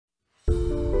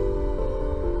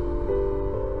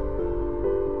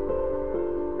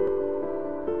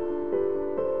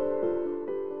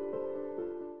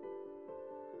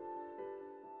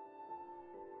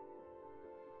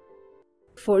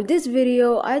For this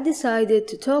video, I decided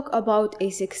to talk about a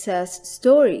success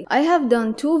story. I have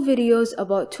done 2 videos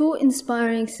about 2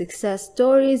 inspiring success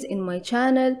stories in my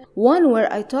channel. One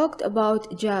where I talked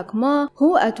about Jack Ma,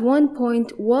 who at one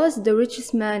point was the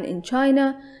richest man in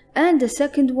China, and the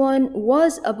second one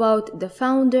was about the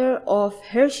founder of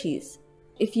Hershey's.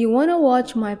 If you want to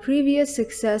watch my previous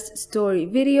success story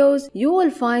videos, you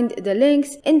will find the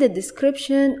links in the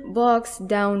description box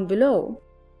down below.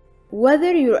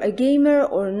 Whether you're a gamer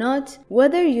or not,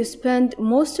 whether you spend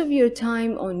most of your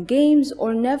time on games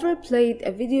or never played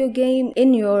a video game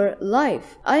in your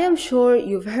life, I am sure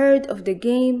you've heard of the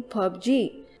game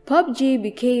PUBG. PUBG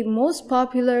became most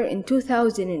popular in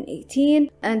 2018,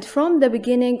 and from the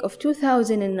beginning of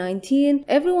 2019,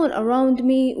 everyone around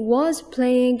me was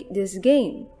playing this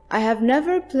game. I have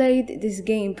never played this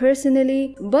game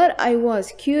personally, but I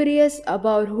was curious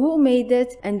about who made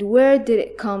it and where did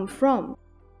it come from.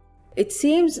 It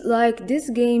seems like this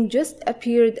game just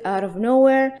appeared out of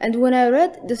nowhere, and when I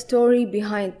read the story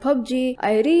behind PUBG,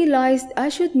 I realized I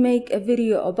should make a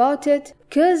video about it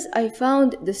because I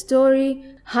found the story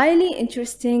highly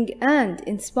interesting and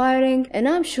inspiring, and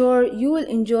I'm sure you will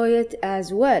enjoy it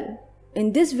as well.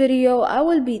 In this video, I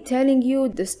will be telling you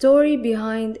the story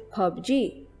behind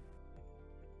PUBG.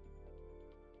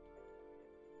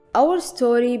 Our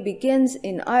story begins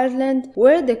in Ireland,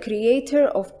 where the creator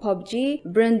of PUBG,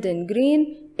 Brendan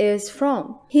Greene, is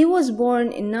from. He was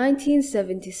born in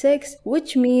 1976,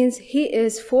 which means he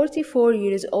is 44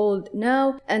 years old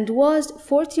now and was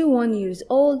 41 years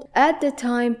old at the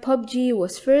time PUBG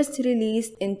was first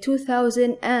released in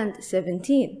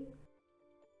 2017.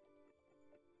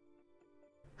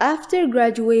 After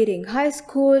graduating high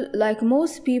school, like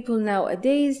most people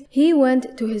nowadays, he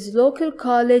went to his local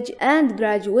college and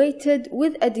graduated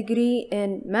with a degree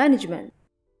in management.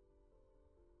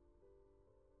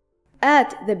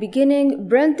 At the beginning,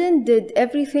 Brendan did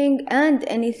everything and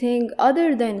anything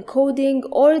other than coding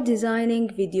or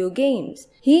designing video games.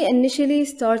 He initially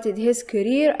started his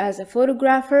career as a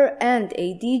photographer and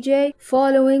a DJ,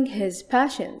 following his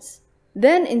passions.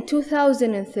 Then in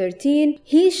 2013,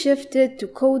 he shifted to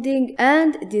coding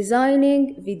and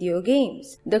designing video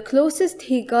games. The closest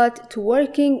he got to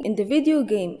working in the video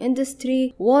game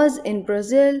industry was in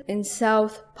Brazil, in Sao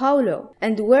Paulo,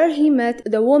 and where he met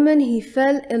the woman he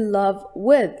fell in love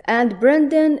with. And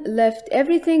Brendan left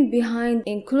everything behind,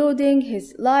 including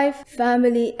his life,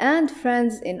 family, and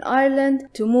friends in Ireland,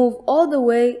 to move all the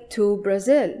way to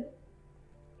Brazil,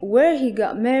 where he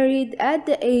got married at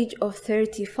the age of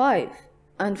 35.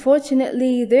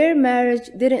 Unfortunately, their marriage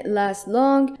didn't last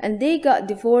long and they got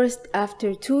divorced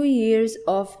after 2 years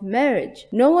of marriage.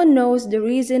 No one knows the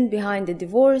reason behind the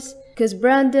divorce because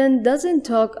Brendan doesn't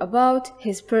talk about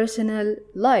his personal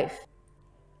life.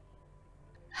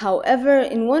 However,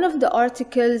 in one of the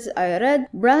articles I read,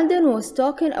 Brendan was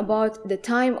talking about the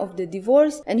time of the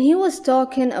divorce, and he was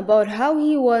talking about how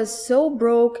he was so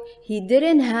broke he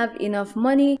didn't have enough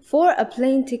money for a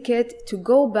plane ticket to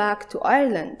go back to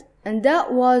Ireland. And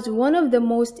that was one of the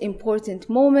most important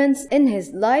moments in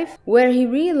his life, where he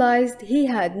realized he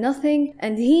had nothing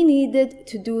and he needed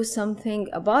to do something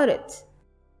about it.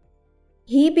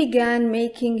 He began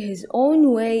making his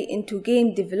own way into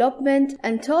game development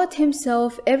and taught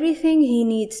himself everything he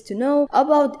needs to know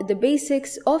about the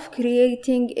basics of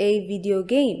creating a video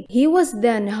game. He was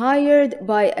then hired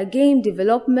by a game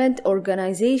development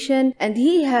organization, and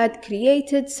he had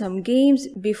created some games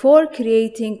before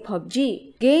creating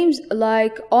PUBG. Games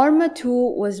like Arma 2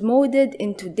 was modded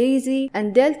into Daisy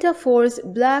and Delta Force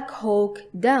Black Hawk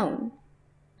Down.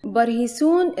 But he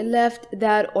soon left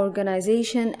that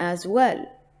organization as well.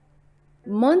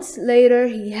 Months later,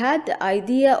 he had the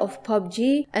idea of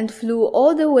PUBG and flew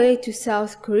all the way to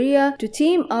South Korea to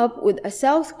team up with a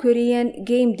South Korean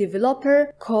game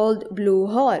developer called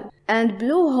Bluehole. And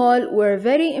Bluehole were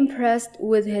very impressed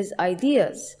with his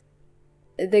ideas.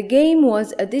 The game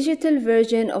was a digital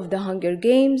version of the Hunger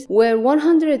Games, where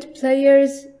 100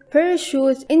 players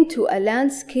parachute into a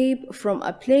landscape from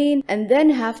a plane and then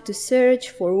have to search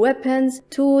for weapons,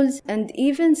 tools, and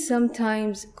even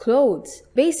sometimes clothes.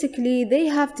 Basically, they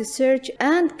have to search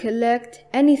and collect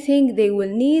anything they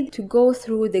will need to go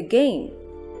through the game.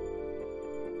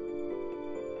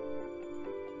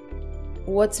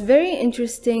 What's very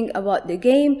interesting about the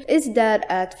game is that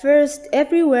at first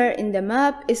everywhere in the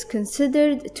map is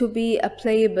considered to be a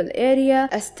playable area.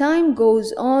 As time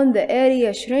goes on, the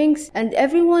area shrinks and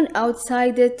everyone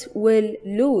outside it will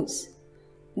lose.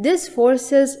 This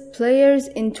forces players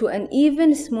into an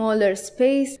even smaller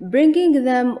space, bringing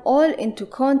them all into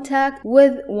contact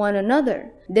with one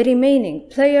another. The remaining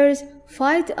players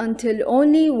fight until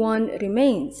only one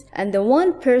remains, and the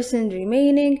one person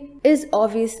remaining is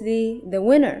obviously the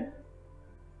winner.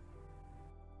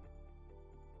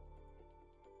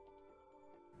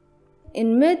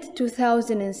 In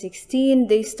mid-2016,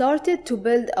 they started to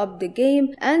build up the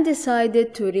game and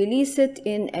decided to release it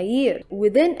in a year.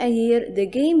 Within a year, the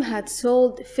game had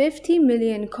sold 50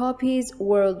 million copies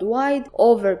worldwide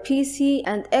over PC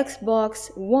and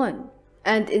Xbox One.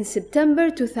 And in September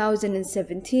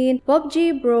 2017,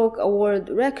 PUBG broke a world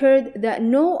record that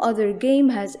no other game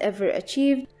has ever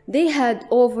achieved. They had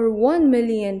over 1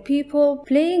 million people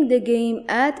playing the game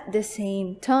at the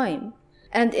same time.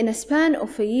 And in a span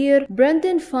of a year,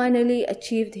 Brendan finally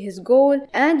achieved his goal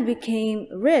and became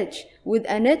rich with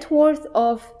a net worth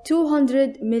of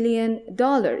 $200 million.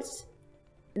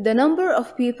 The number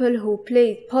of people who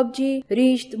played PUBG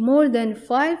reached more than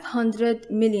 500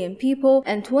 million people,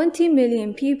 and 20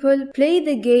 million people play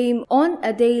the game on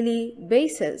a daily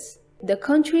basis. The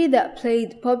country that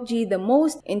played PUBG the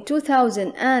most in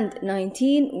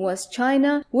 2019 was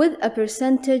China with a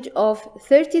percentage of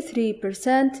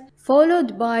 33%,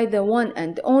 followed by the one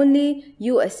and only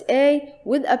USA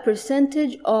with a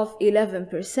percentage of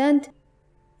 11%,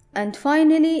 and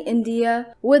finally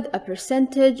India with a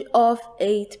percentage of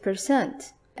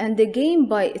 8%. And the game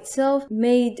by itself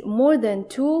made more than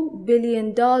 $2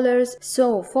 billion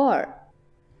so far.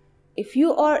 If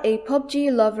you are a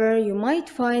PUBG lover, you might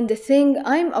find the thing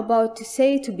I'm about to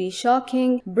say to be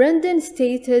shocking. Brendan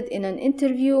stated in an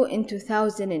interview in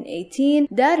 2018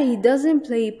 that he doesn't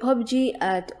play PUBG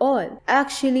at all.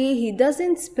 Actually, he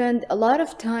doesn't spend a lot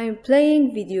of time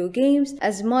playing video games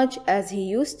as much as he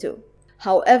used to.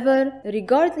 However,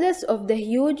 regardless of the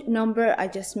huge number I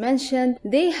just mentioned,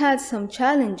 they had some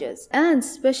challenges, and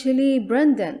especially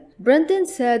Brendan. Brendan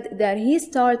said that he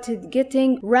started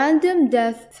getting random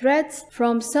death threats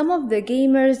from some of the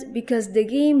gamers because the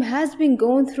game has been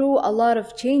going through a lot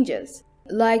of changes.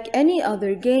 Like any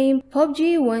other game,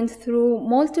 PUBG went through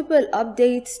multiple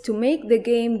updates to make the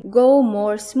game go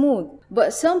more smooth.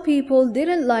 But some people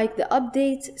didn't like the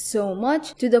updates so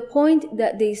much to the point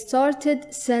that they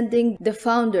started sending the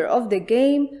founder of the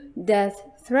game death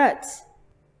threats.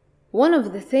 One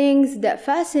of the things that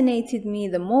fascinated me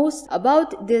the most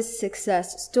about this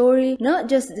success story, not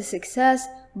just the success,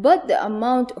 but the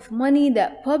amount of money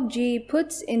that PUBG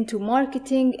puts into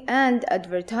marketing and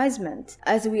advertisement.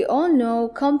 As we all know,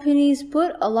 companies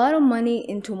put a lot of money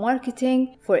into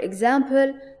marketing. For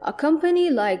example, a company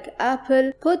like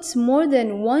Apple puts more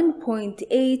than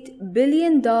 $1.8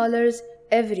 billion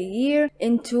every year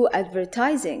into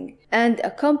advertising, and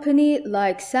a company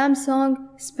like Samsung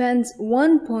spends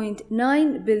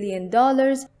 $1.9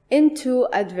 billion into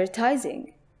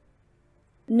advertising.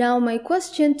 Now my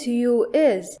question to you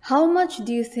is, how much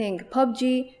do you think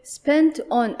PUBG spent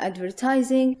on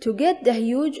advertising to get the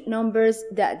huge numbers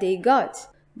that they got?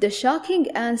 The shocking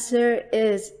answer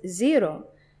is zero.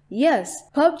 Yes,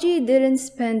 PUBG didn't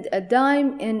spend a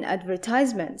dime in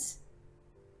advertisements.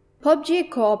 PUBG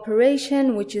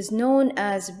Corporation, which is known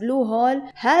as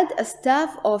Bluehole, had a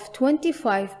staff of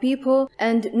 25 people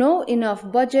and no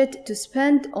enough budget to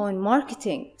spend on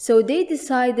marketing. So they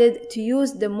decided to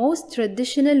use the most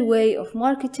traditional way of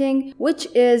marketing, which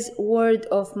is word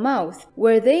of mouth,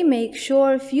 where they make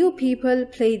sure few people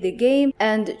play the game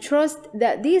and trust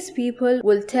that these people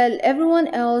will tell everyone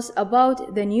else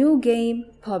about the new game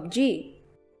PUBG.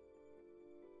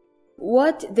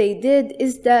 What they did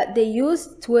is that they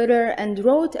used Twitter and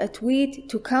wrote a tweet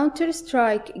to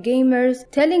Counter-Strike gamers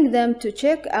telling them to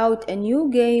check out a new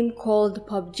game called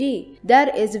PUBG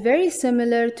that is very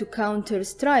similar to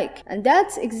Counter-Strike, and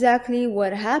that's exactly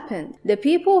what happened. The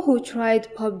people who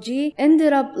tried PUBG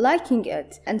ended up liking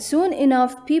it, and soon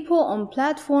enough people on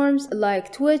platforms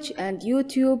like Twitch and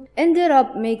YouTube ended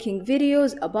up making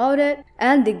videos about it,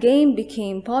 and the game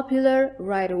became popular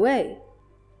right away.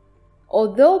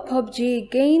 Although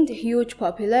PUBG gained huge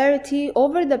popularity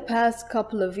over the past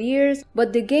couple of years,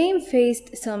 but the game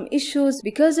faced some issues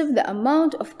because of the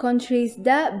amount of countries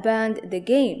that banned the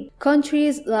game.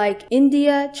 Countries like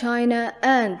India, China,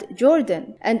 and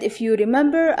Jordan. And if you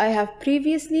remember, I have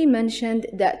previously mentioned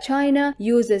that China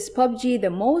uses PUBG the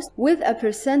most with a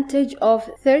percentage of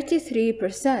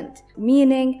 33%,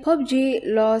 meaning PUBG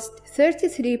lost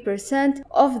 33%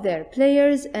 of their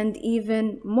players and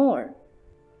even more.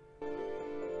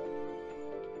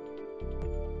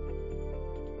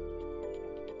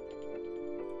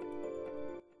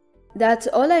 That's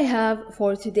all I have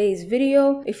for today's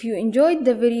video. If you enjoyed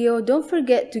the video, don't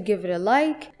forget to give it a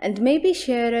like and maybe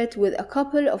share it with a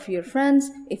couple of your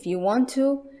friends if you want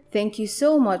to. Thank you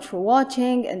so much for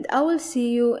watching, and I will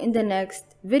see you in the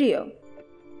next video.